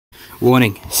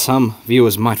Warning, some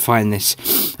viewers might find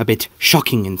this a bit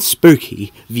shocking and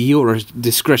spooky. Viewer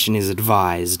discretion is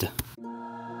advised.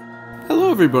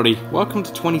 Hello everybody, welcome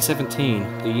to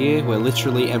 2017, the year where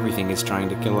literally everything is trying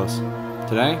to kill us.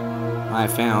 Today, I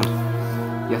have found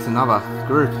yet another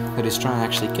group that is trying to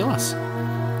actually kill us.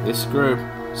 This group,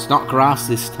 it's not grass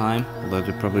this time, although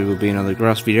there probably will be another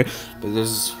grass video, but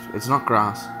it's not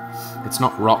grass, it's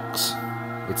not rocks,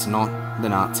 it's not the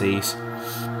Nazis,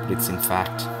 but it's in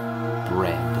fact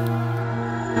bread.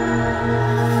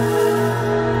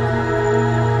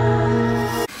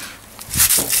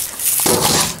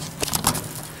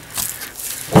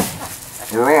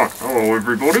 Alright, hello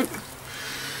everybody.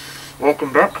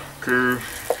 Welcome back to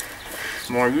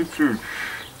my YouTube.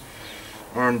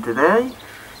 And today,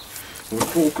 we're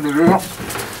talking about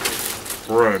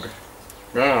bread.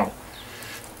 Now,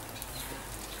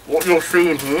 what you're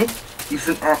seeing here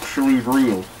isn't actually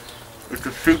real. It's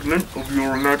a figment of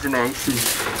your imagination.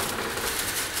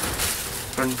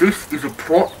 And this is a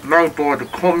plot made by the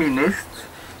communists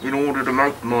in order to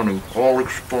make money. I'll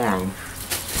explain.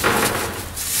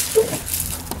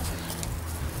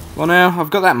 Well now, I've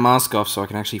got that mask off so I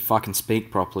can actually fucking speak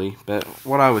properly, but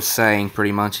what I was saying,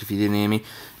 pretty much, if you didn't hear me,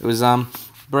 it was,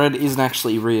 bread isn't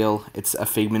actually real, it's a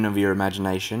figment of your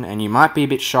imagination, and you might be a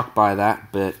bit shocked by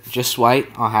that, but just wait,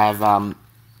 I have,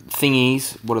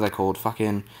 thingies, what are they called,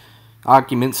 fucking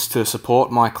arguments to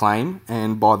support my claim,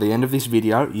 and by the end of this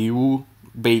video, you will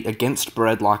be against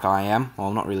bread like I am. Well,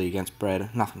 I'm not really against bread,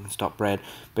 nothing can stop bread,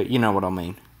 but you know what I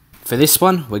mean. For this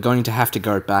one, we're going to have to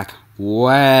go back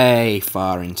way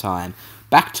far in time.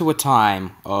 Back to a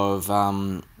time of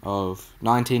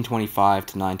 1925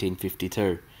 to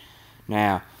 1952.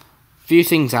 Now, a few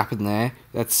things happened there.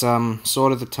 That's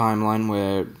sort of the timeline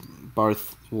where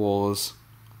both wars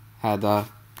had a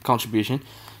contribution.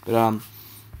 But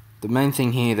the main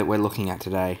thing here that we're looking at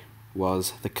today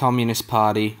was the Communist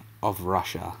Party of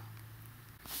Russia.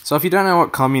 So if you don't know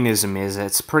what communism is,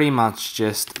 it's pretty much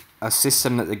just a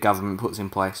system that the government puts in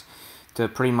place to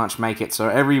pretty much make it so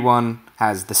everyone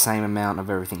has the same amount of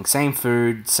everything. Same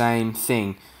food, same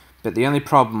thing. But the only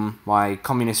problem why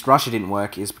communist Russia didn't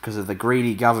work is because of the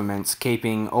greedy governments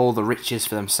keeping all the riches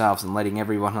for themselves and letting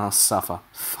everyone else suffer.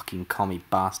 Fucking commie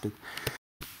bastard.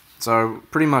 So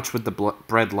pretty much with the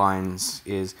bread lines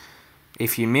is,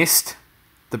 if you missed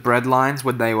the bread lines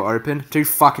when they were open, too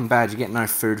fucking bad, you get no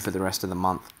food for the rest of the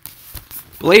month.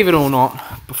 Believe it or not,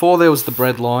 before there was the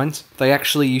bread lines, they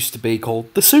actually used to be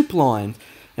called the soup lines.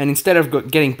 And instead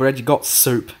of getting bread, you got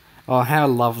soup. Oh, how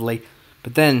lovely.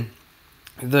 But then,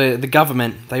 the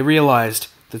government, they realised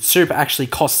that soup actually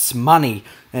costs money,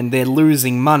 and they're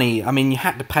losing money. I mean, you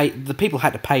had to pay, the people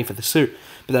had to pay for the soup,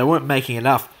 but they weren't making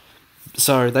enough.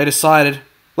 So they decided,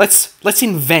 let's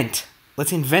invent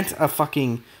a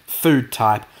fucking food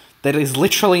type that is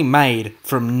literally made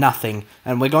from nothing,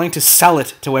 and we're going to sell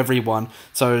it to everyone,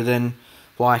 so then,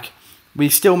 like, we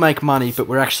still make money, but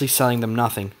we're actually selling them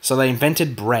nothing. So they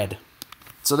invented bread.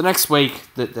 So the next week,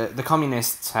 the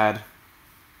communists had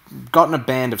gotten a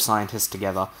band of scientists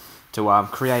together to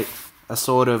create a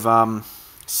sort of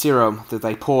serum that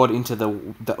they poured into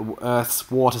the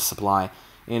Earth's water supply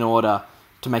in order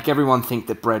to make everyone think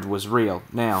that bread was real.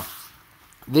 Now,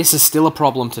 this is still a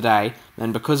problem today,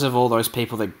 and because of all those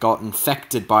people that got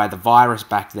infected by the virus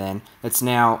back then, it's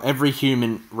now every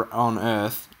human on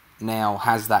Earth now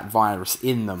has that virus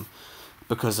in them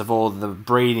because of all the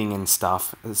breeding and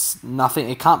stuff. It's nothing,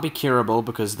 it can't be curable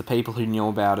because the people who knew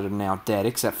about it are now dead,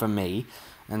 except for me,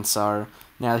 and so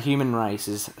now the human race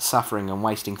is suffering and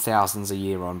wasting thousands a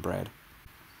year on bread.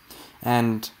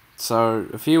 And so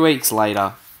a few weeks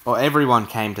later, everyone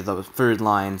came to the food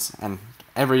lines and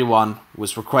everyone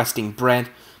was requesting bread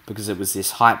because it was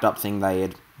this hyped up thing they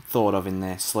had thought of in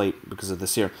their sleep because of the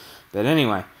syrup. But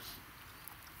anyway,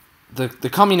 the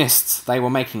communists, they were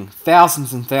making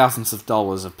thousands and thousands of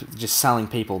dollars of just selling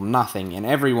people nothing, and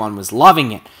everyone was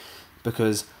loving it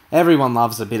because everyone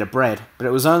loves a bit of bread. But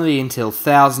it was only until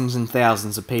thousands and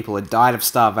thousands of people had died of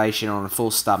starvation on a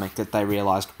full stomach that they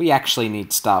realised we actually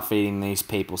need to start feeding these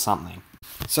people something.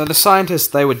 So the scientists,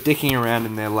 they were dicking around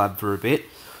in their lab for a bit,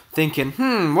 thinking,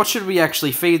 what should we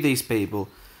actually feed these people?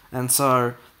 And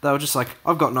so they were just like,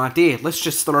 I've got an idea. Let's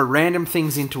just throw random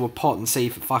things into a pot and see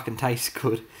if it fucking tastes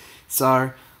good.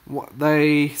 So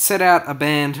they set out a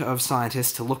band of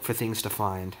scientists to look for things to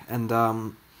find.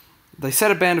 And they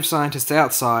set a band of scientists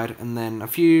outside, and then a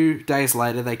few days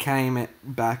later they came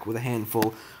back with a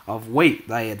handful of wheat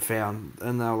they had found.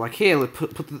 And they were like, here,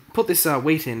 put this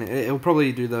wheat in. It'll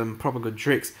probably do them proper good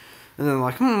tricks. And then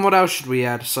like, what else should we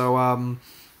add? So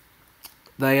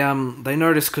they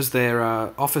noticed, because their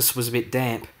office was a bit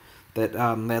damp, that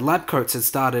their lab coats had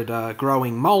started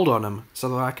growing mold on them. So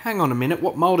they're like, hang on a minute,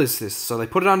 what mold is this? So they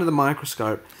put it under the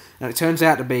microscope, and it turns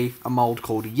out to be a mold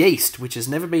called yeast, which has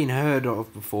never been heard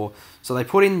of before. So they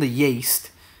put in the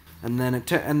yeast, and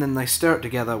then they stir it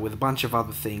together with a bunch of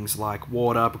other things like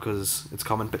water, because it's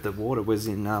common, but the water was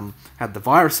had the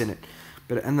virus in it.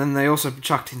 And then they also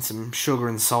chucked in some sugar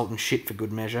and salt and shit for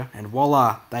good measure, and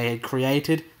voila, they had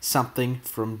created something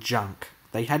from junk.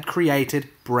 They had created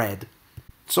bread.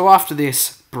 So after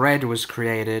this bread was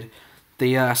created,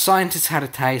 the scientists had a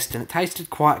taste, and it tasted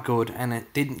quite good, and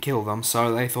it didn't kill them,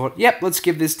 so they thought, yep, let's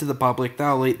give this to the public,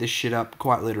 they'll eat this shit up,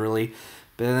 quite literally.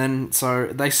 But then, so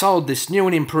they sold this new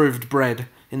and improved bread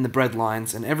in the bread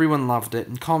lines, and everyone loved it,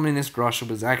 and communist Russia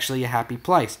was actually a happy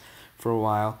place for a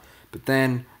while. But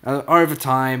then, over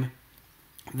time,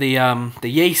 the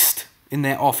yeast in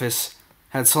their office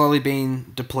had slowly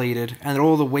been depleted, and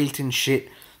all the wheat and shit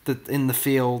that in the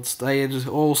fields, they had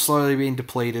all slowly been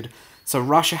depleted. So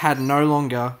Russia had no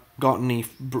longer got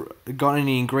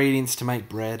any ingredients to make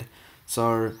bread.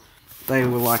 So they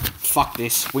were like, fuck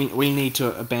this, we need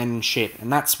to abandon shit.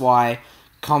 And that's why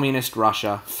communist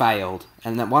Russia failed.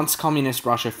 And that once communist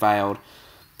Russia failed,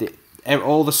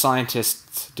 all the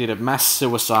scientists did a mass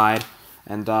suicide,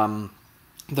 and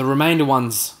the remainder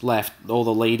ones left, all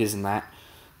the leaders and that,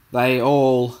 they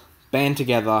all band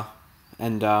together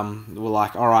and were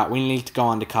like, alright, we need to go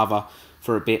undercover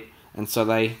for a bit. And so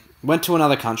they went to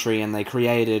another country and they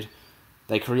created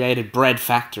bread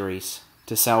factories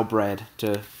to sell bread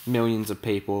to millions of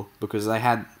people, because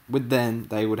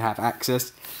they would have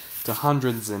access to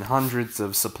hundreds and hundreds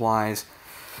of supplies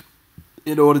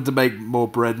in order to make more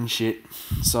bread and shit.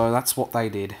 So that's what they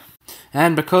did.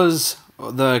 And because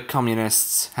the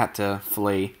communists had to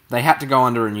flee, they had to go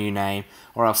under a new name,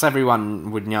 or else everyone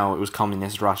would know it was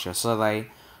communist Russia. So they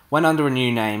went under a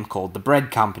new name called the bread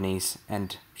companies,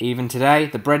 and even today,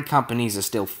 the bread companies are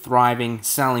still thriving,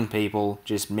 selling people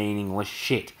just meaningless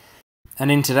shit.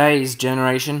 And in today's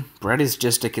generation, bread is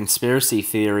just a conspiracy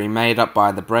theory made up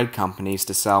by the bread companies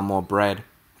to sell more bread.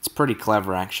 It's pretty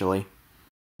clever, actually.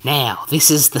 Now,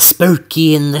 this is the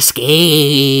spooky and the scary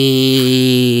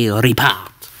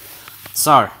part.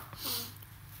 So,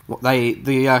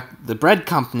 the bread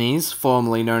companies,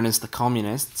 formerly known as the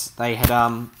communists, they had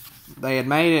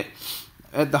made it.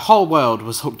 The whole world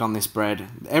was hooked on this bread.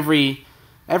 Every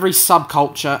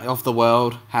subculture of the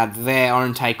world had their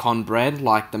own take on bread,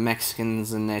 like the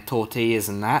Mexicans and their tortillas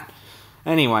and that.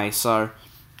 Anyway, so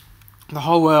the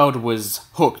whole world was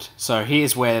hooked. So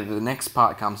here's where the next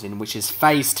part comes in, which is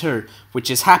Phase 2,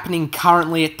 which is happening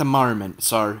currently at the moment.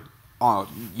 So,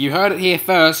 you heard it here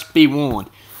first, be warned.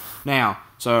 Now,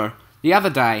 so the other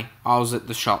day I was at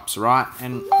the shops, right,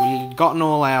 and we'd gotten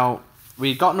all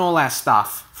our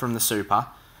stuff from the super,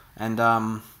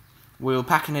 and we were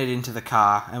packing it into the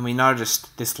car, and we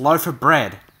noticed this loaf of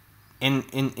bread in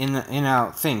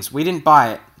our things. We didn't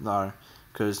buy it though,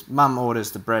 because Mum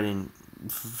orders the bread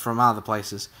from other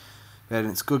places, and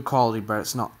it's good quality bread.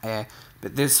 It's not air,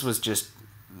 but this was just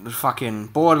fucking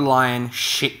borderline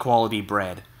shit quality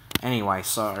bread. Anyway,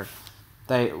 so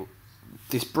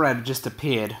this bread just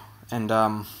appeared, and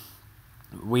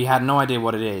we had no idea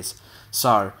what it is.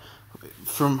 So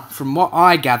from what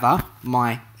I gather,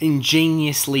 my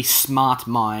ingeniously smart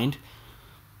mind,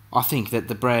 I think that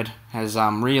the bread has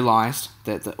realised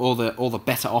that all the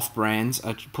better off brands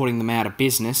are putting them out of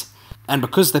business, and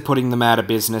because they're putting them out of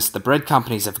business, the bread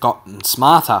companies have gotten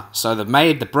smarter, so they've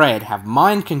made the bread have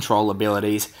mind control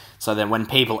abilities, so that when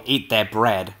people eat their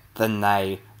bread, then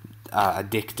they are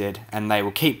addicted, and they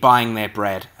will keep buying their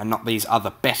bread, and not these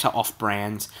other better off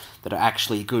brands that are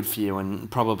actually good for you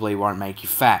and probably won't make you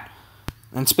fat.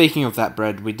 And speaking of that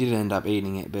bread, we did end up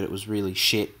eating it, but it was really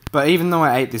shit. But even though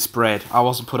I ate this bread, I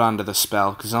wasn't put under the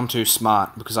spell, because I'm too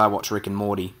smart, because I watch Rick and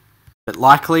Morty. But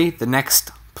likely, the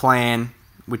next plan,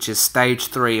 which is stage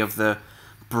 3 of the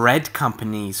bread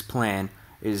company's plan,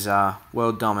 is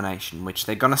world domination, which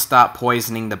they're gonna start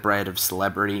poisoning the bread of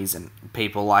celebrities and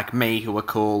people like me who are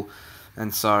cool,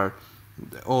 and so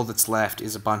all that's left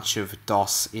is a bunch of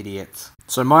DOS idiots.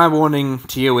 So my warning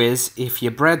to you is, if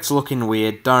your bread's looking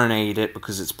weird, don't eat it,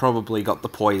 because it's probably got the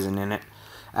poison in it.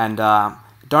 And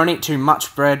don't eat too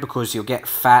much bread, because you'll get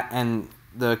fat, and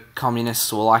the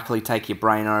communists will likely take your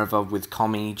brain over with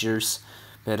commie juice.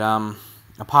 But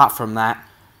apart from that,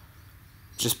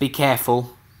 just be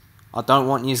careful. I don't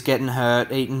want yous getting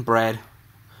hurt eating bread.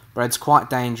 Bread's quite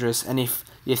dangerous, and if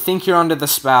you think you're under the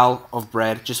spell of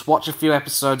bread, just watch a few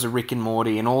episodes of Rick and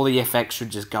Morty, and all the effects should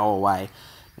just go away.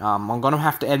 I'm going to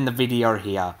have to end the video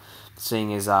here.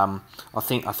 seeing as I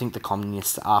think the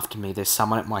communists are after me. There's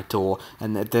someone at my door,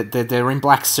 and they're in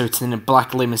black suits and in a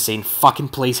black limousine. Fucking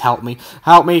please help me!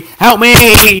 Help me! Help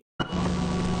me!